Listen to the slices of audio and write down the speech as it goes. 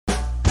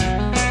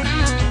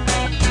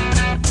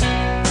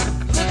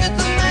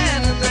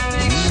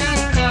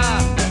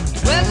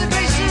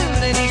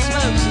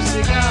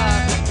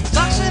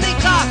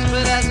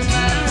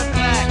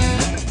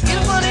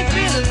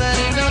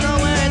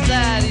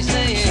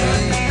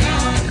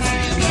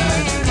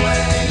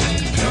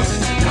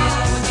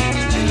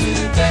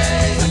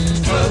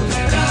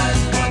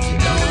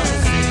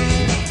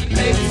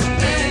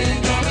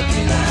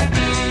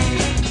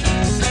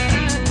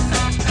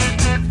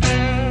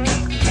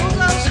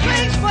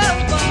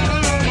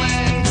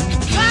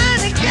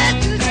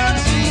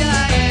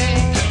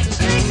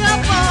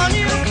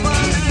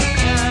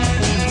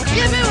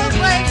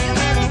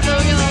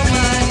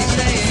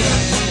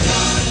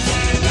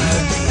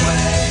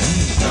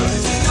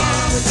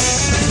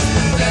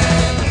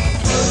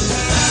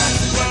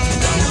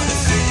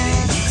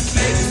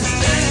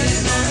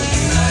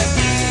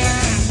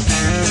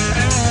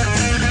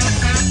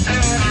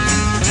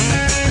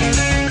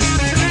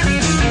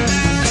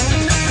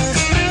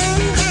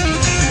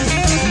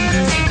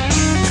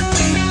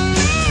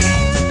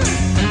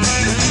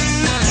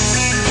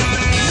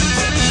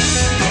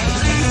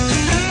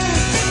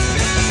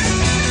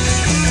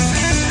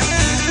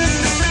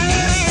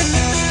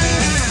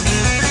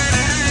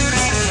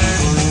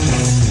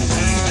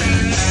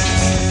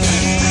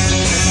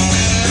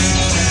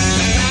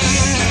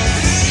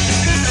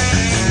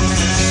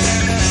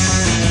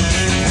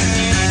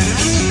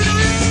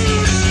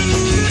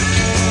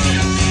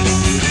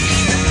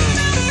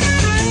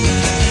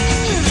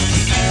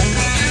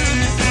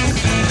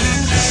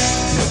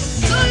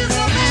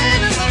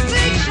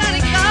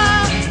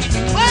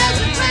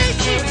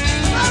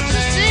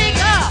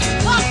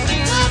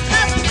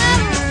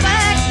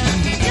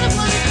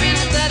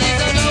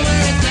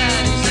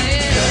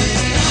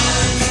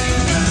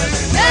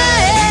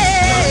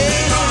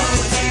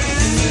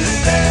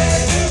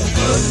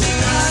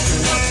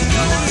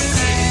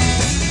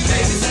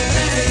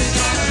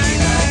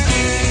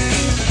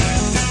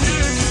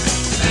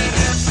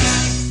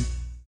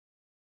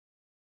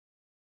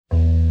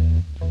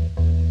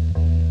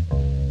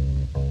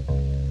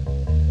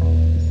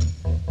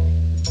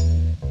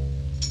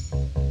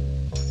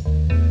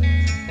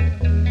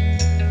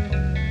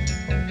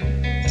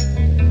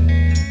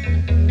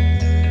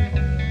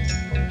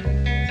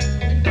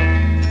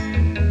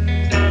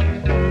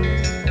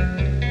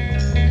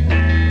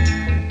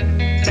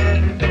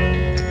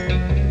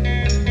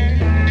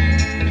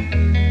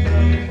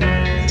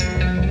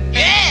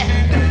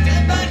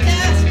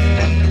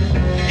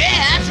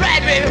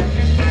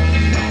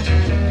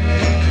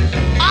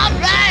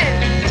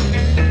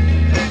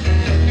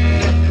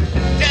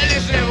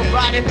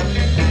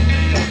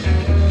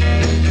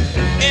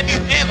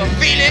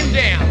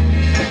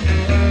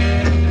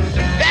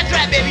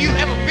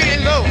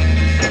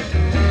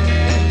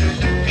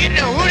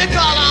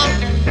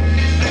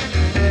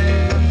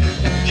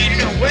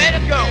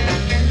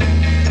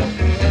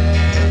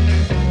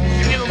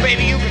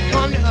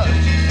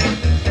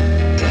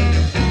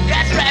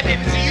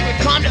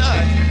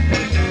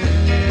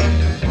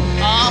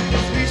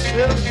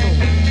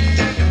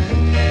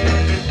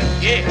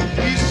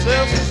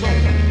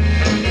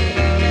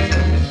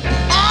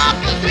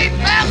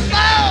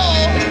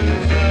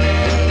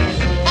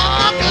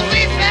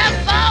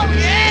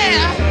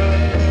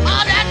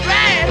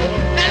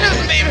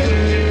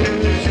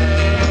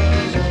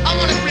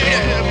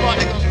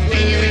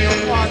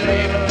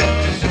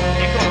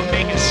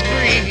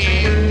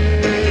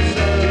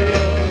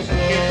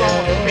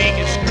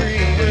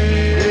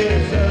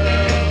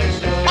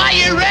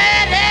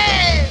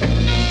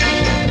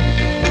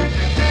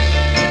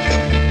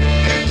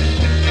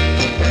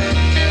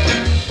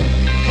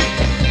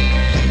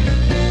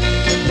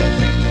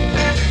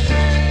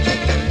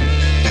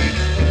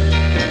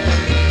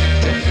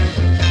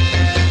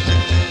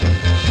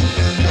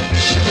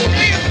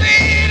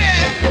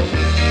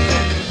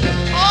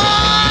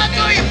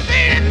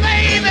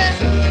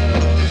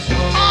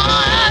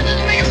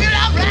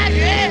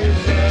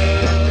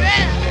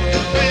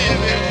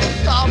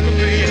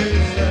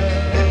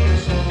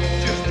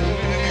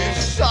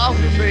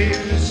softer, baby.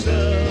 Just a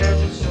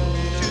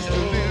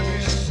little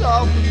bit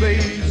softer,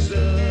 baby. Just a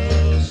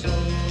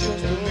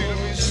little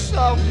bit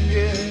softer,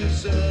 yeah.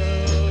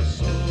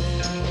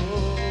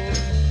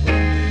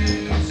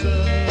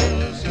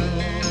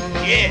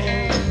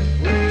 Yeah.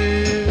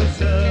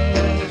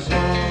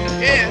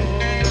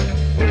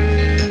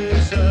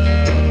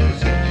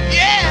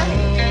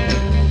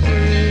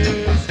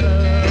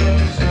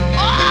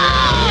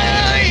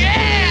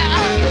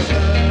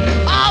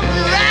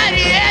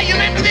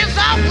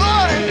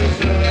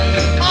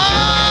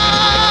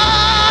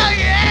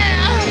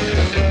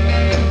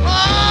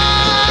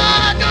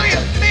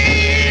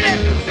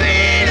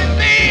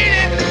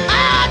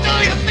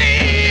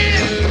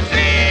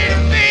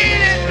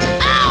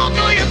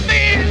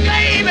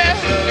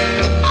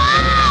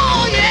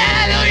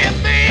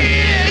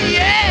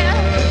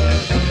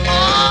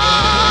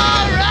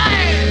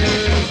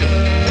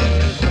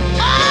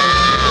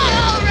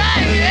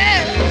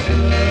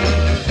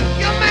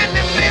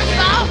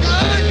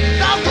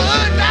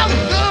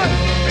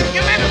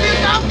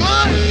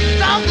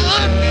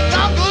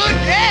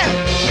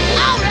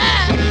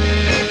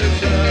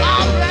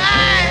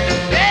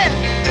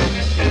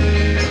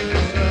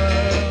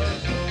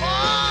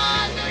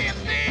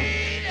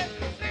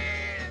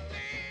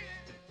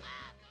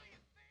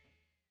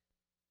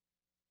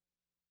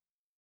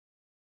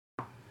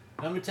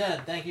 Number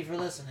 10, thank you for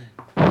listening.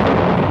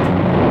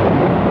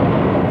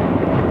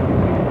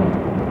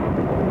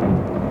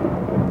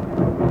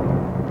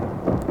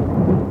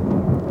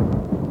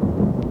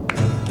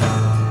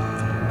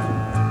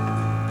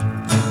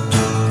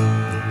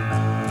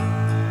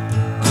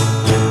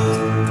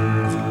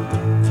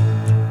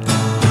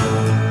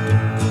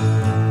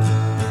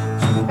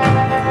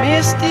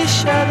 Misty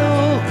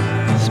shadow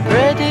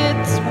spread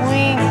its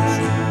wings,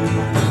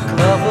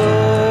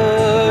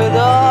 covered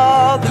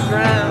all the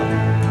ground.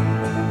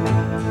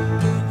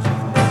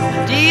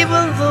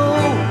 Even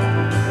though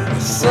the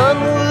sun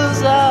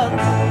was out,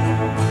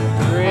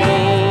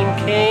 rain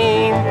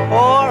came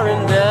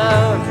pouring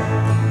down,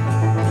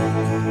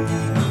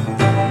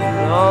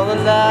 and all the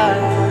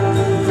light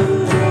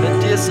had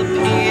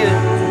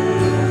disappeared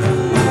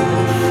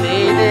and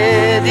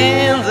faded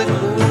in the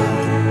gloom.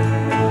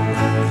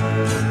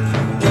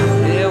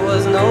 There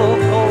was no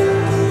hope,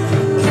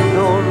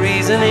 no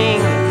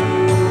reasoning,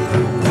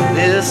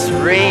 this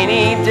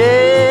rainy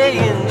day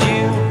in June.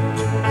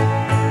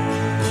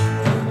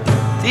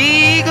 The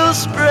eagle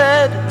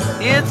spread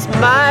its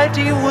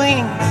mighty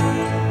wings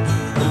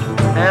and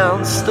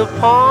pounced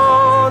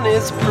upon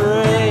its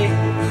prey,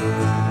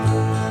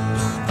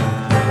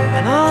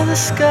 and all the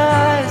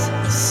skies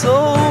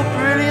so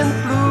brilliant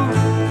blue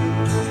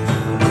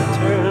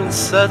turned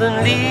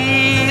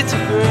suddenly to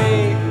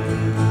gray.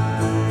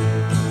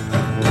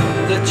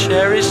 The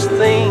cherished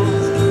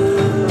things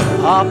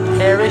are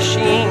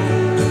perishing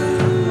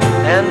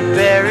and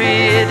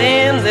buried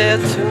in their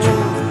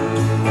tomb.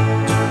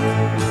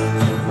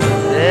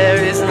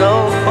 There is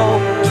no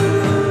hope,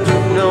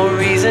 no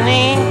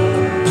reasoning,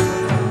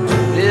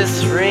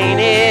 this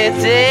rainy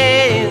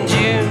day in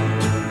June.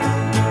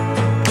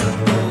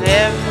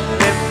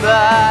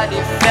 Everybody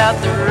felt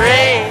the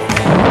rain.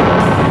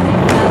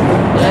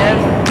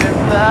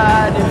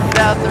 Everybody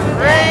felt the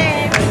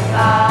rain.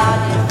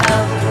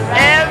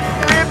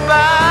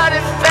 Everybody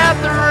felt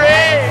the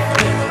rain.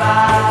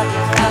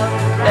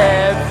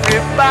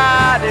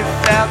 Everybody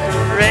felt the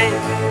rain.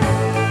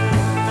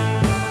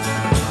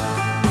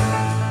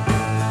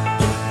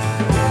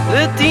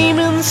 The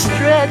demon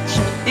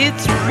stretched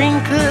its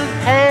wrinkled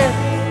hand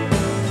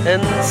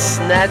and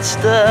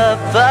snatched a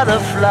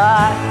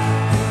butterfly.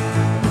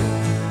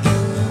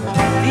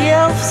 The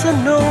elves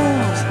and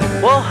gnomes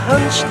were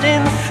hunched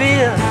in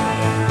fear,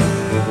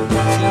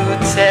 too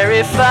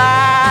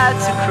terrified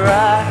to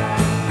cry.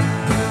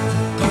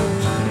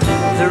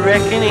 The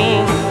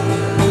reckoning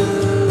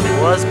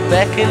was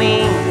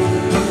beckoning,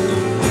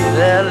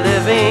 they're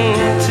living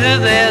to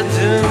their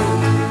doom.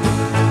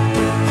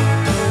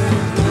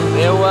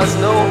 There was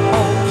no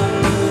hope,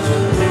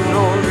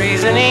 no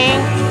reasoning,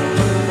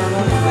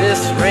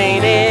 this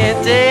rainy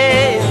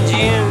day in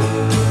June.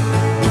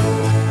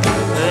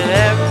 And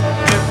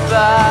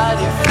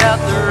everybody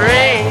felt the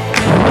rain.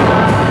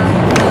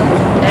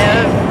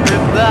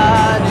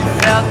 Everybody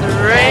felt the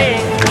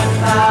rain.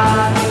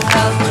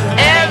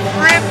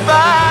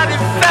 Everybody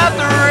felt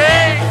the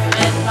rain.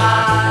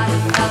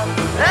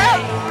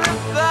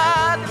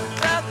 Everybody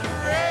felt the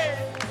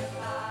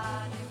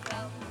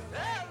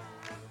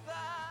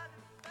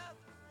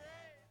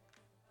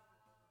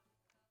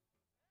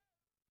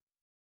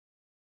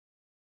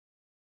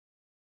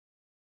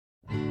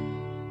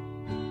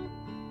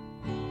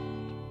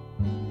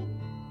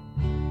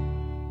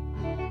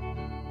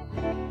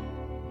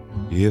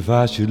If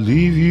I should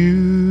leave you,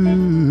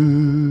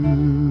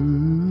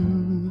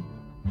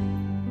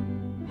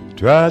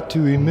 try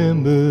to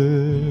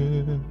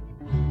remember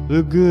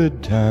the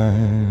good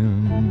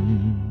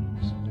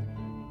times,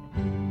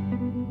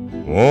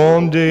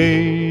 warm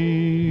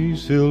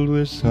days filled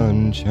with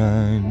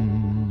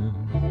sunshine,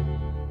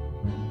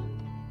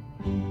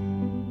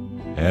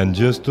 and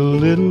just a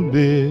little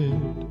bit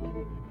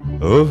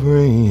of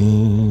rain,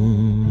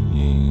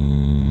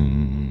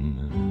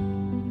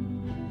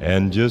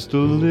 and just a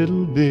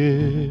little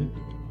bit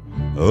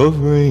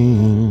of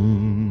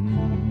rain.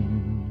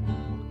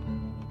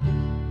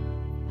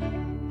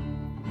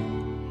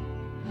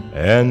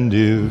 And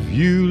if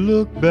you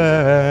look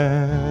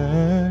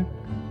back,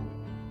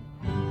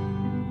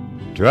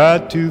 try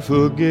to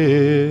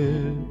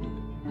forget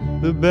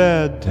the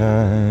bad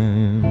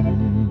times,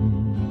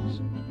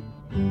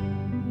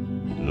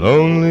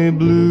 lonely,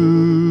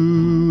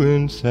 blue,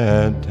 and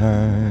sad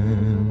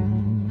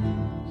times,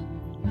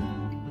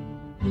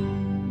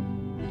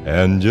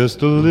 and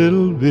just a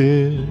little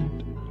bit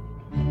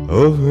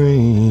of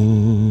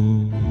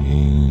rain,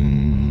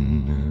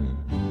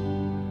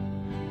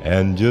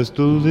 and just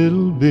a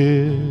little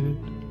bit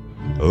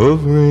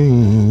of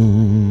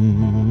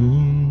rain.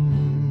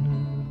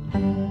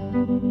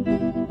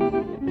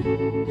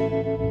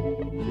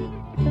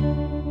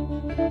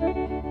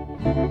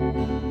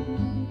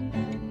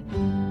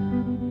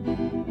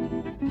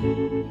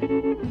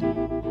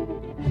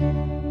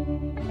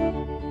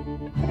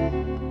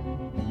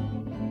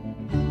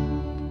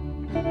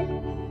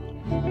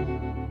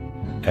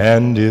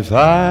 And if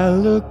I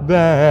look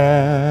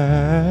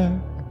back,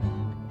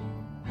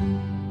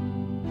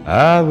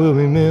 I will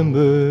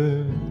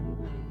remember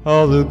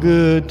all the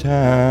good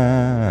times,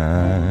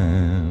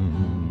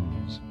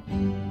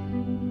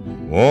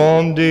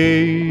 warm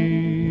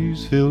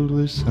days filled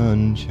with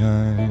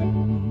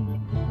sunshine,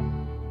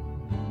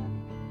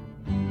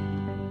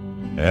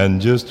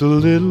 and just a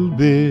little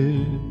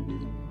bit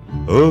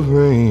of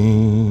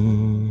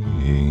rain,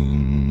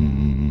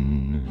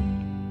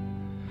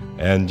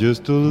 and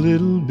just a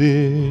little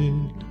bit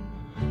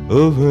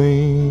of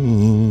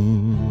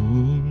rain.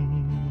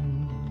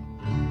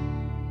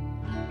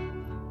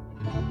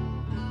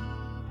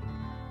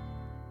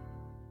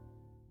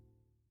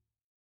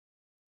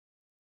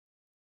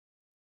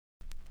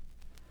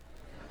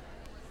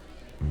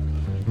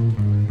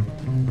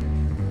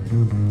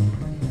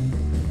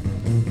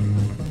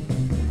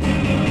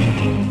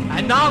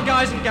 And now,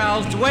 guys and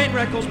gals, Dwayne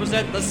Records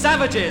present The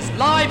Savages,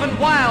 live and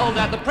wild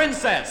at the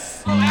Princess.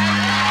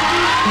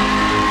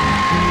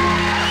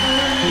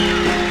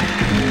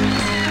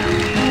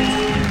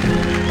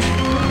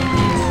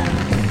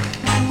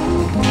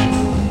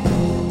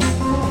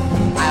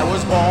 I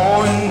was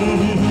born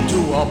to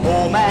a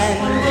poor man.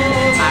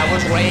 I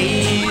was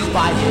raised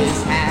by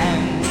his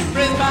hand.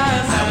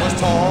 I was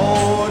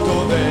taught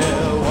all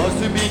there was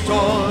to be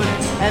taught,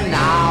 and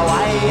now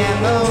I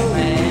am a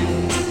man.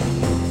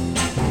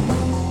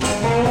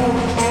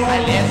 I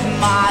left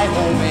my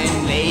home in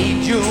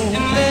late June.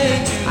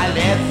 I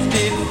left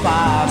it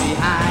far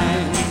behind.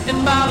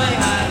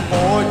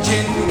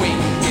 Fortune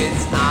winked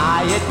its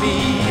eye at me,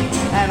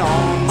 and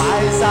on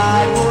my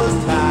side was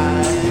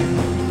time.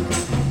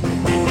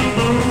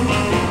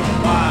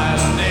 Why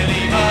don't they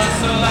leave us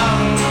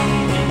alone?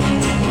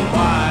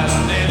 Why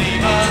don't they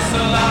leave us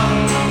alone?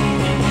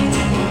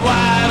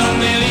 Why don't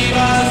they leave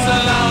us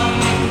alone?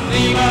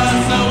 Leave us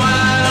so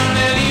why don't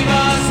they leave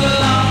us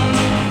alone?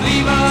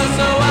 Leave us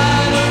so why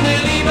don't they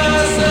leave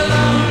us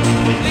alone?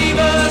 Leave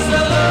us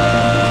alone.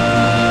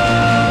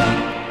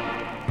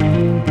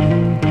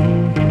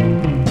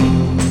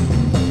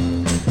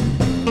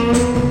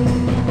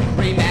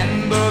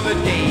 Remember the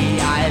day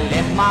I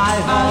left my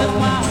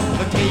home,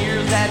 the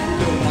tears that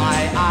fill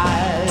my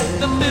eyes,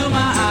 who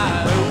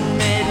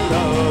made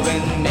love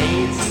and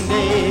made some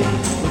day,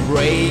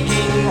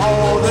 breaking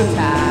all the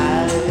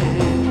ties.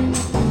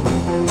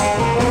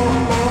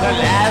 The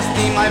last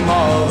thing my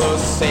mother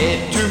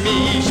said to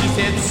me, she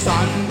said,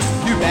 son,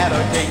 you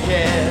better take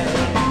care.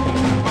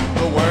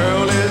 The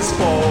world is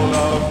full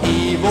of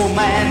evil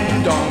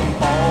men, don't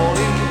fall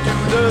into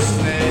the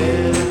snare.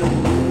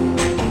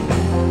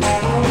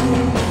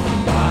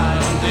 Why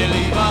don't they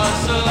leave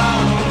us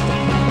alone?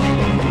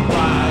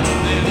 Why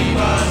don't they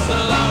leave us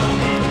alone?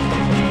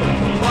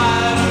 Why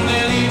don't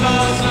they leave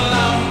us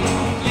alone?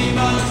 Leave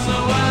us so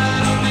why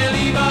don't they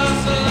leave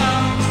us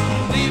alone?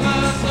 Leave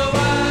us so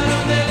why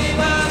don't they leave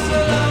us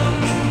alone?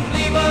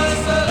 Leave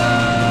us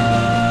alone.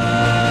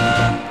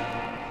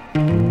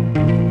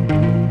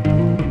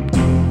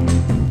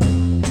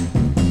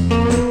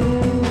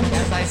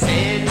 As I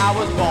said, I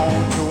was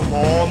born to a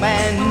poor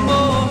man.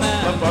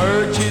 The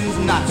virgin's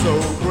not so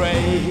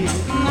great.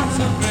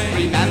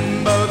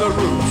 Remember the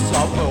roots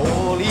of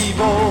all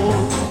evil,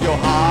 your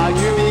heart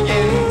you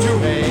begin to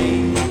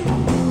hate.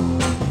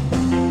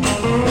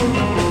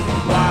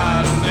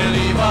 Why don't they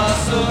leave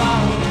us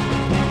alone?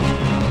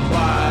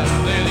 Why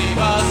don't they leave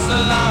us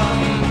alone?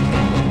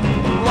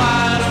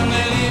 Why don't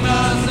they leave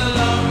us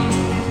alone?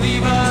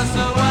 Leave us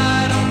so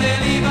why don't they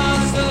leave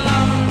us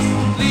alone?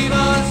 Leave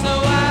us so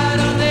why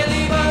don't they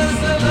leave us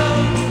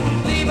alone?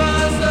 Leave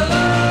us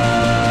alone.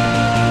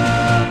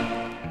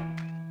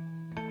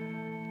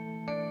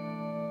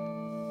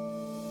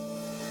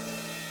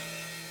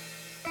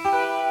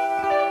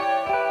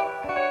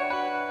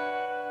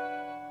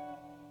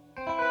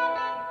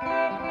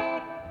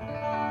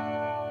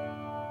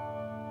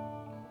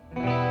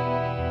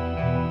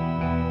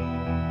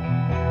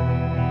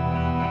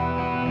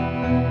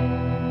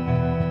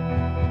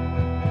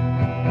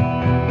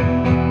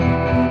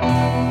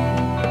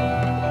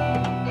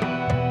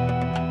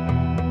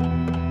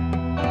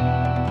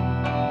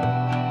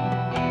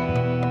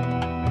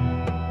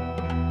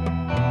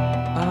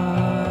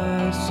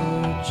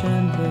 search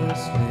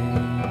endlessly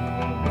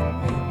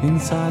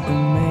inside the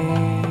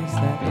maze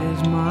that is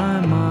my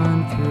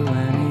mind through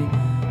an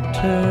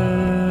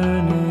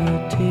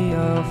eternity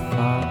of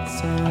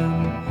thoughts,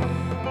 and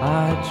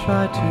I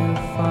try to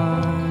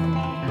find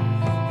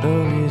the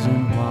reason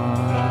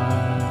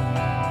why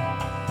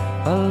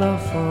a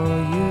love for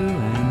you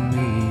and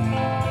me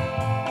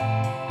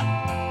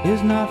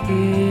is not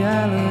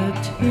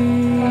reality.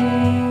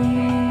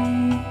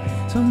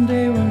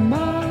 Someday when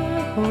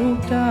my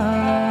hope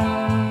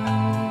dies,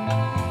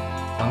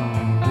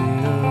 I'll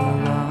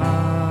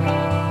realize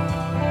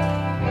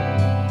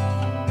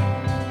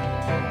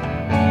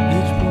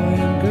each boy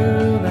and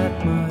girl that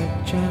might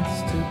chance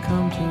to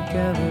come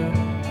together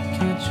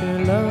can't share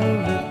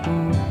love. It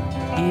won't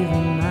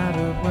even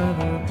matter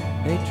whether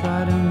they try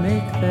to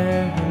make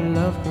their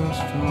love grow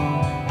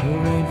strong. The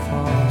rain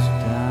falls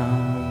down.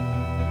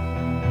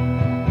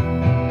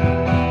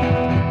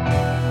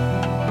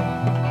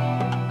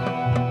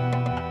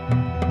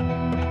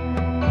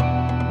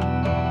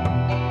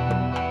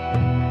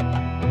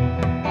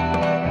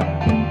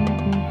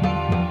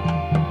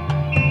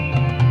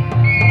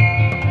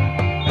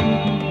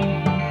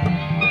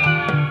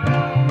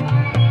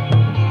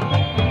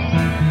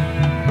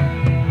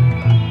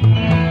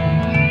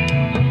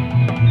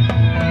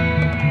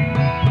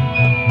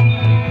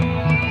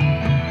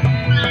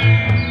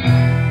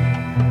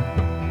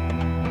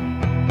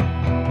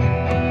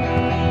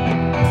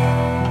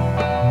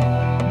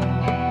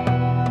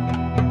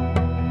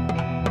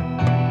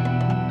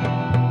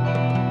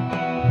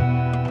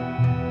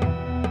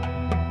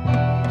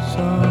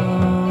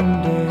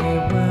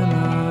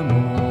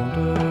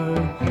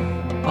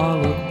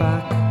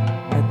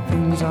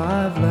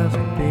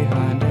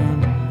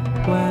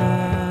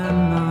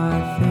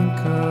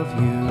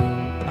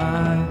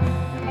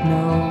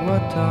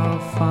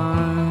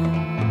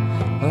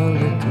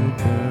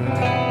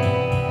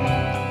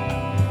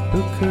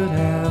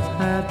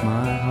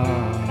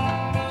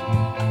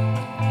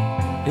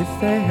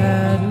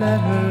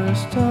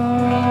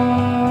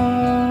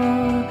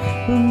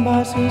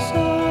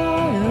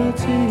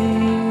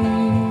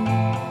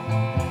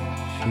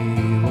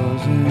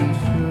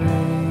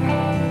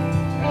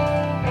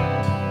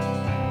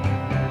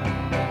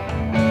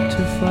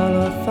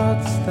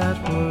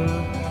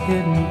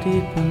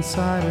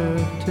 Inside her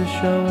to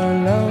show her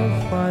love,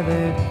 why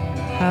they'd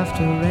have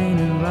to rain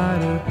and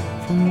ride her.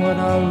 From what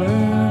I'll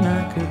learn,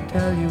 I could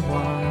tell you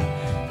why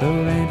the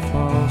rain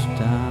falls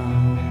down.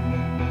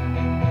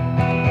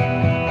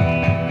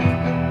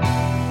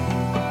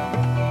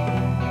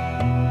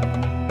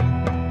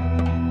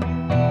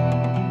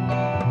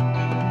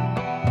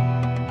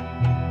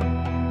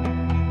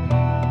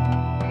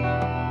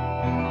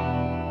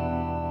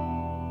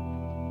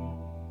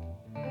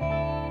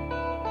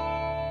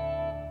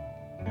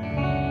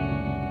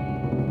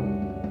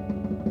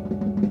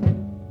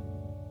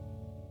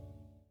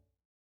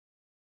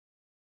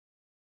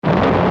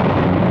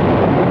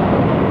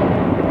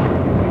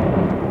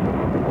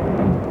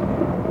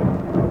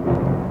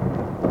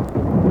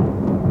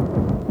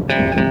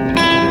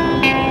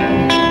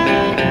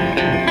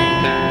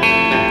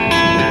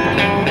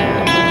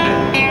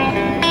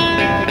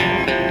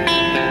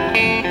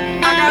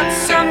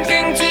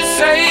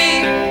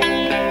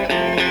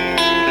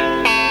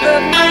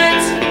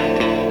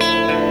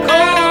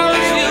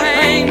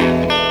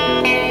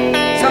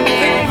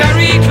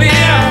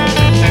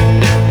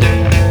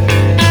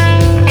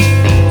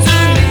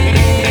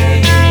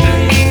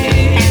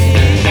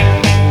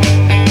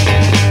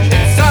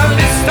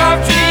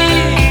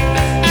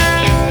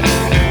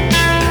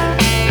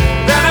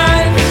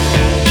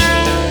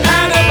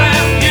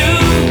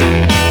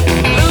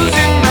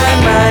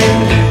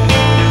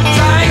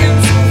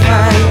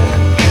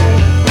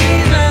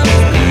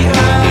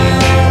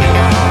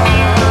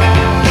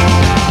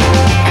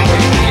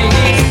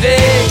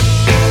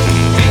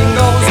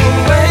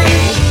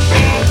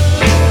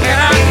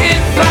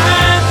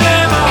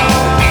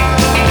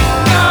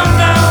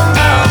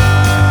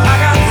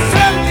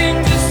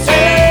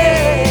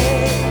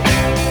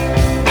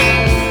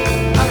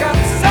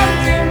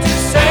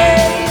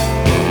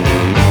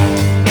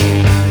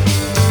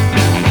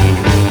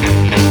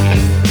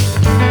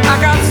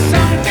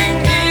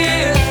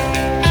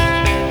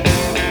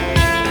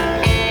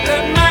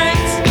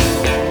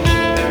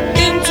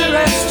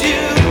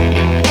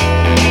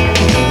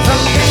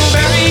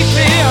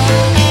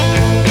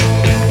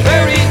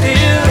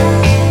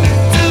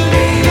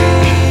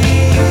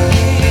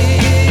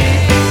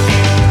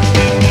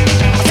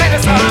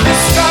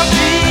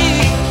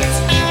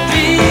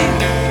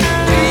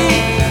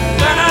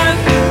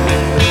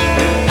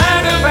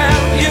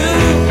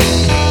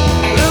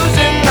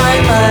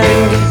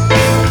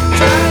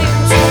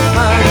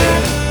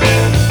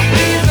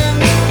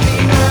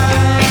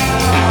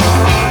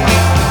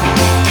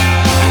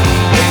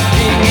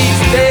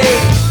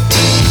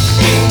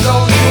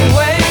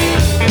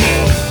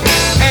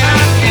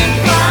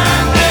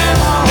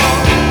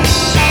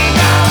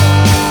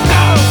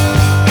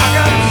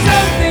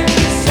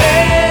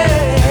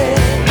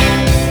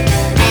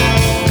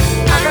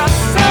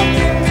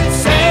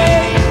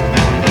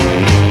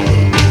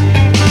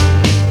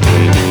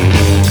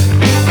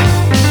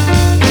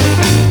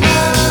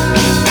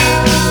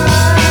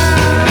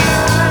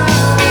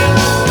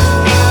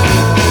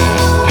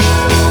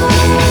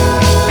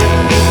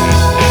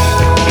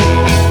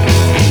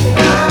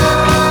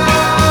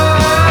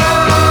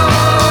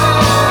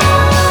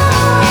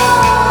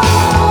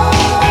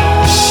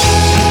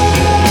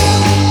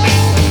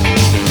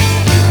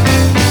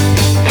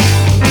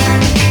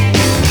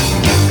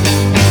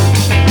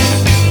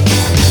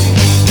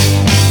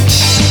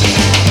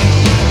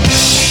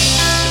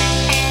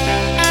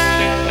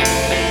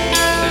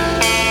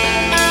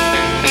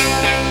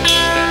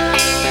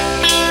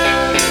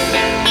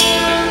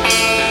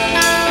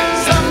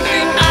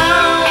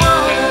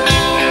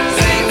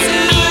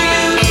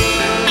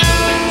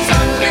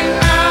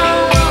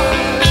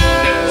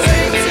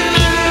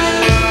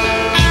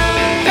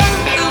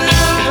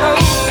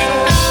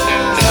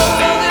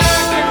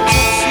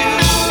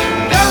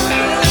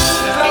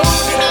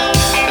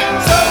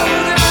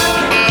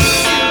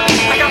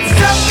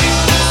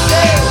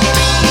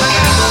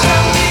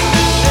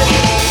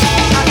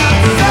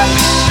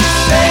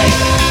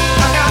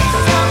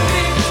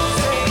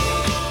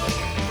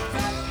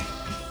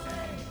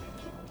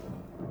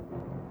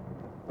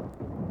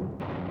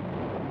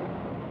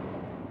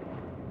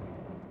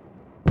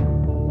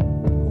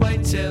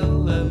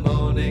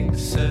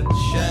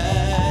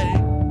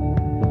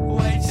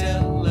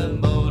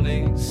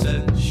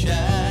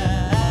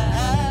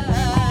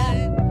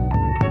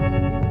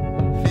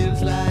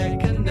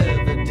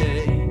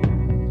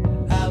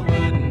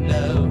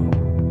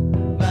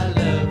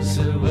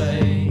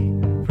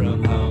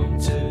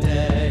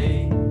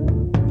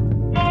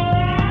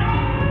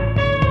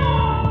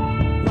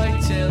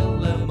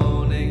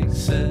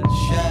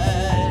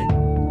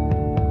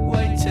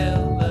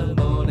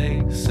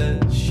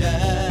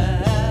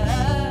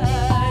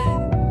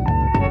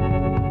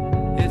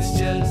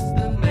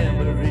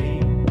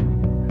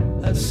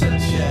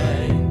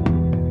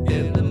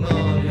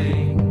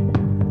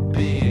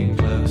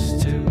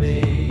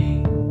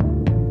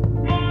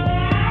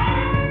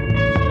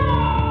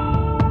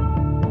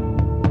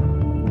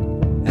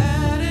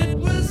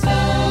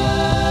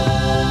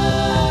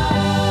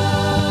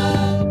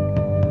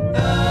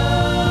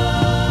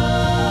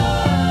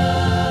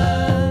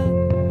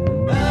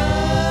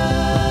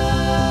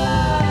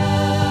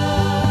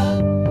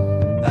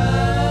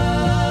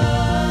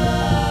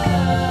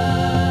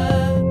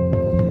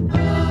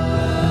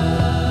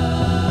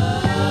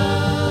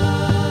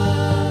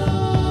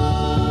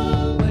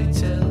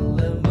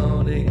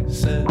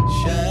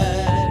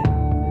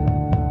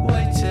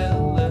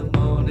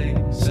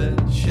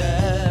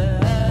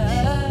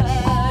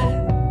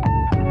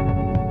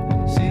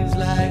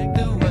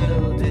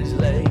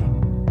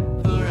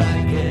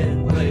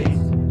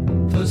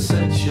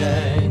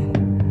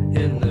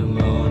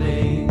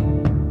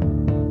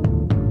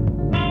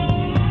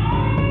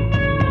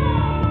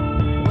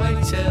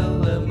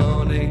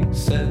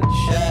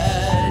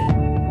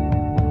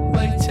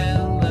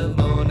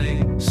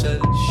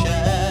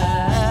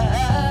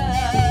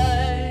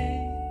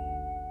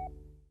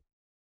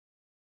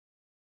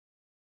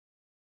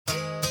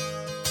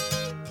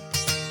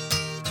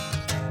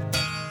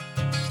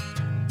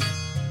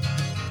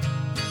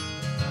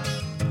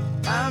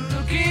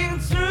 looking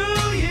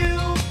through you.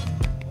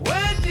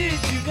 Where did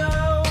you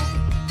go?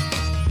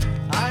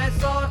 I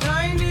thought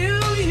I knew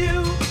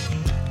you.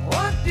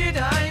 What did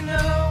I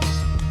know?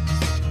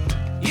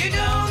 You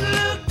don't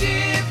look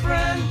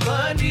different,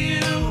 but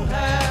you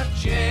have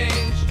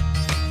changed.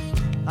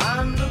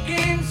 I'm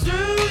looking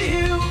through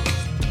you.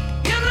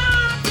 You're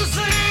not the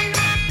same.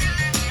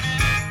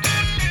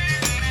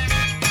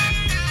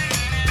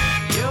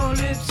 Your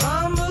lips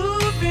are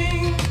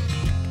moving.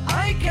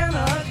 I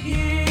cannot hear.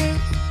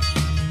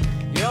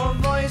 Your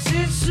voice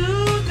is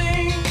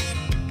soothing,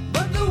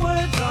 but the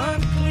words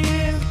aren't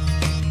clear.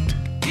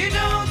 You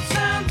don't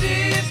sound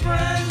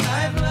different.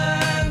 I've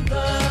learned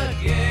the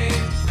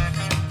game.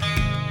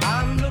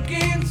 I'm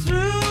looking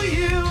through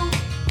you.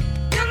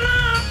 You're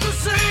not the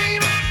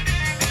same.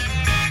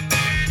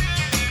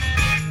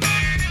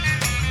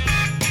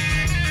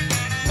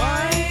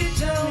 Why,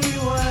 tell me,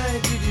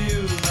 why did you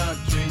not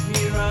treat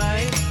me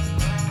right?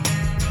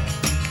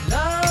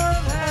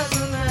 Love has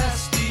a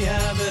nasty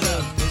habit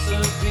of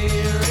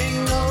disappearing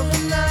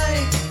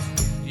overnight.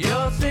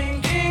 You're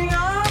thinking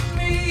of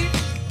me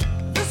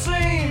the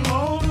same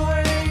old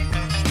way.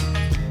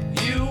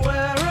 You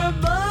were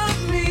above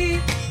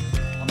me,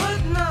 but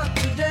not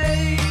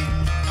today.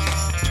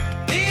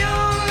 The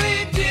only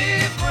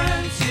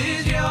difference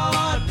is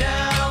you're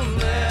down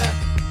there.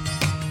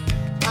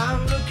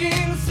 I'm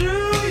looking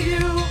through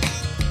you,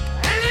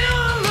 and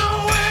you're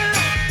nowhere.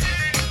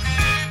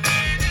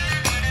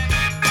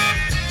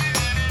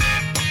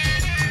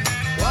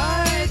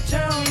 Why,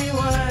 tell me,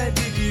 why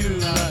did you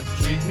not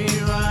treat me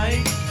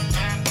right?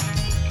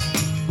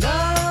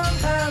 Love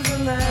has a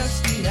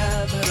nasty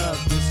habit of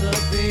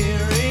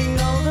disappearing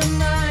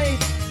overnight.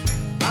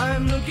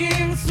 I'm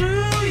looking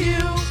through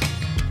you.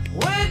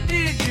 Where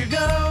did you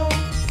go?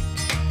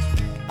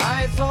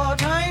 I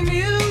thought I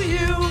knew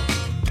you.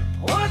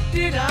 What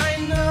did I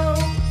know?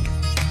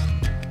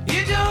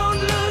 You don't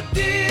look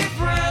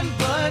different,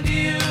 but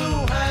you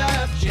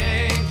have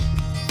changed.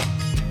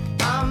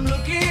 I'm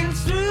looking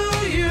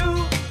through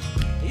you.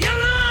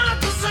 You're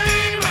not the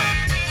same.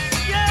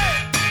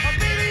 Yeah, oh,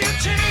 baby, you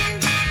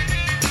changed.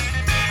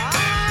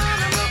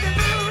 I'm looking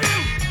through you.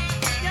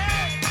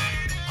 Yeah,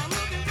 I'm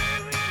looking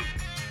through you.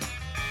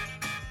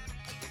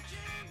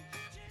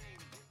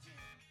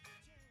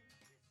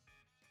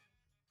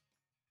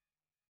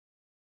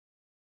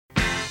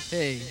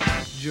 Hey,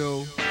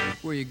 Joe,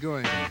 where you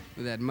going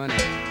with that money in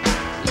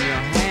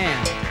your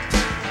hand?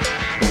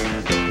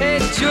 Hey,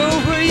 Joe,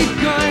 where you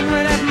going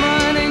with that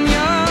money in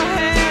your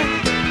hand?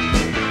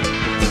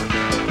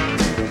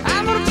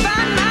 I'm gonna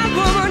find my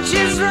woman,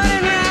 she's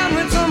running around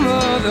with some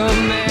other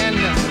man.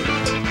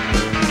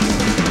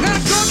 Gonna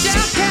go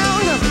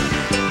downtown,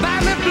 buy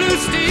me blue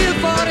steel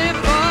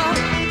 44.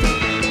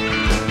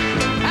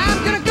 I'm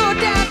gonna go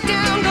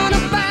downtown, gonna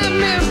buy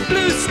me a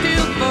blue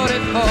steel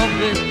 44,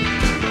 baby.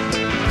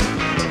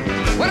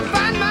 When I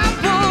find my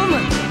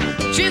woman,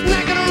 she's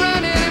not gonna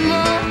run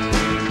anymore.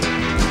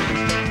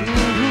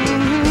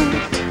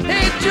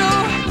 Hey Joe,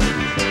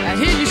 I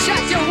hear you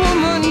shot your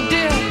woman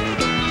dead.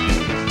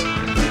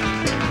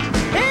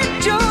 Hey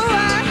Joe,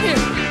 I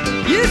hear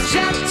you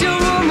shot your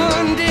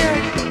woman dead.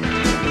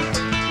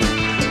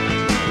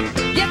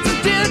 Yes, I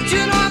did,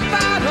 you know I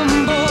found them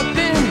both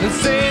in the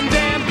same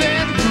damn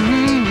bed.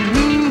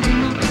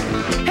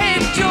 Hey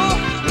Joe,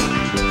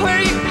 where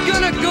are you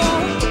gonna go?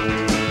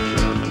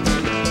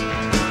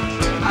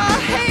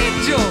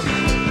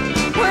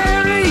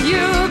 Where are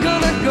you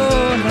gonna go?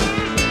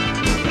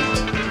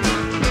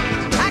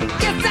 I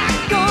guess I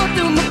go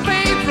to my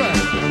favorite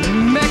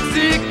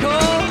Mexico.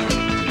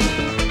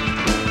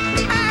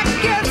 I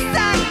guess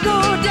I go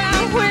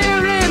down where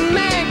a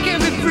man can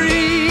be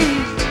free.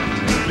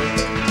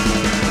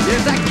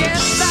 Yes, I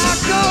guess I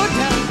go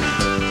down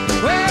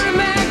where a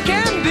man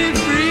can be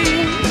free.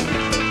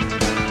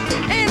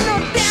 Ain't no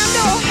damn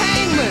no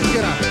hangman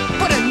gonna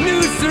put a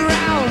noose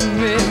around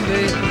me,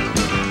 baby.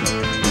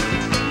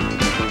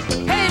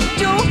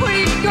 Where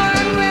you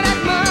going with that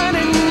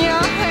money in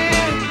your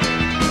hand?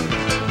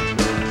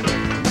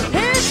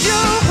 Hey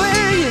Joe,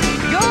 where are you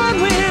going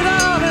with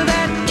all of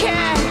that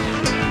cash?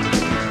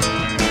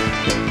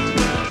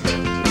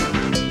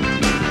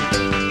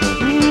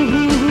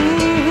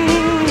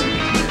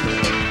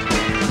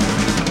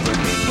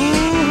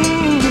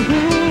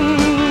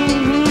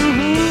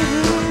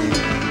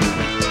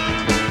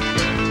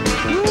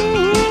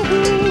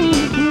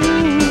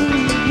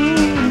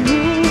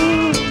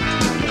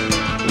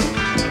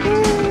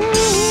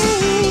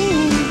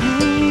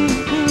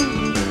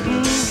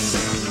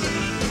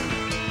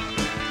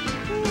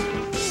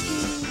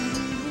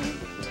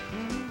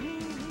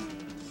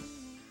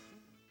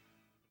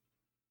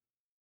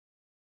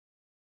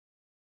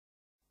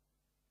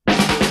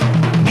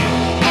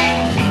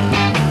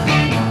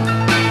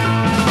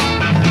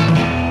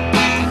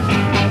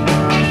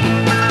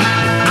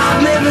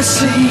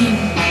 See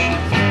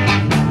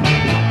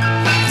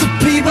the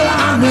people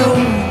I know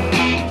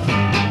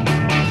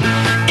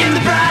in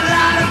the bright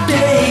light of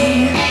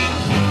day.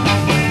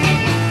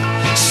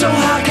 So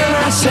how can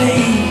I say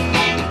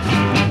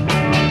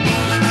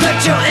that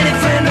you're any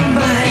friend of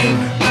mine?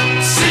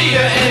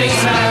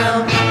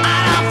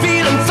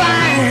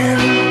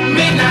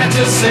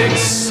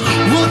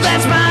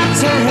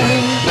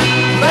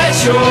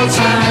 your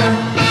time.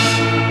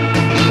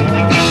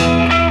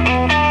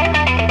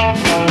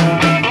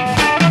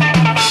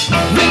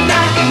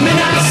 Midnight,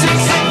 midnight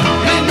 6,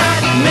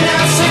 midnight,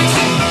 midnight 6,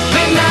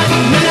 midnight,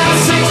 midnight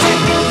 6,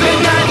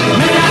 midnight,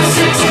 midnight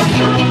 6.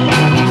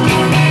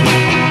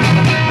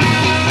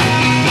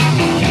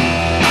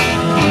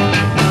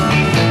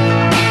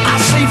 I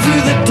sleep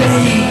through the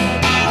day,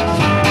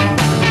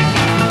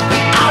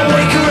 I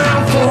wake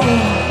around 4,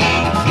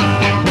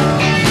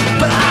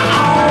 but I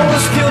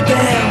always feel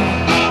down,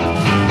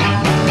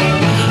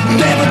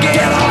 never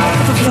get off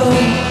the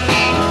floor.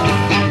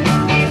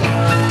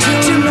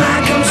 Till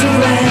night comes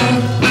around,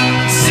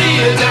 see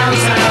you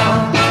downtown,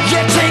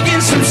 you're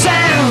taking some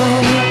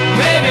sound,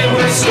 maybe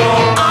we're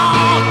score.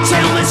 Oh,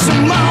 tell me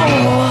some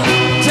more,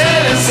 tell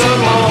me some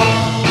more.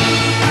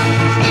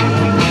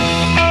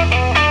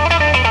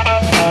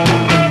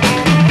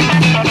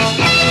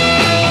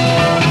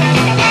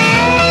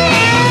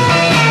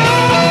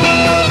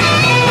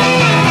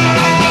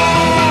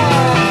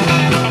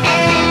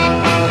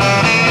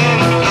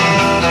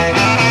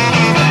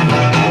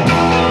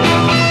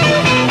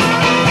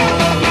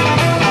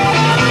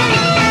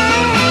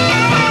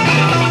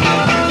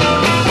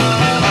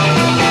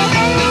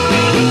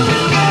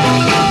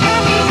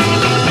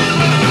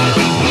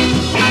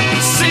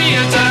 See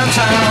you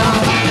downtown,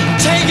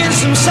 taking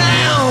some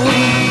sound,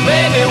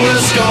 baby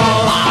we'll score.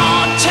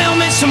 Oh, tell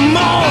me some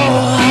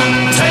more,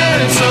 tell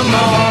me some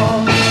more.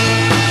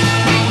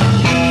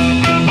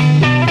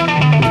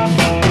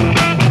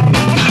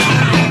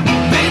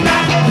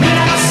 Midnight,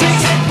 midnight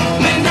 6,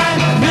 midnight,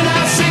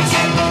 midnight 6,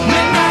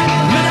 midnight,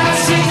 midnight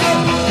 6,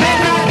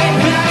 midnight,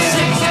 midnight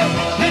 6,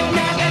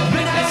 midnight,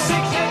 midnight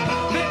 6,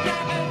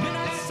 midnight,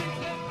 midnight 6.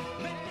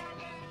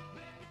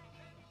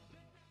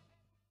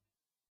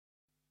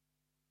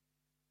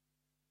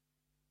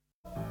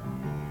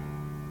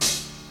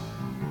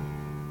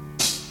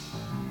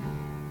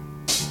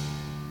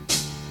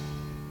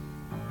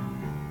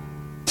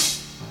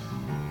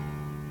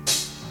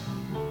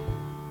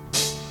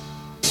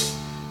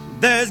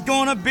 There's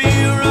gonna be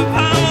a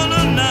revival.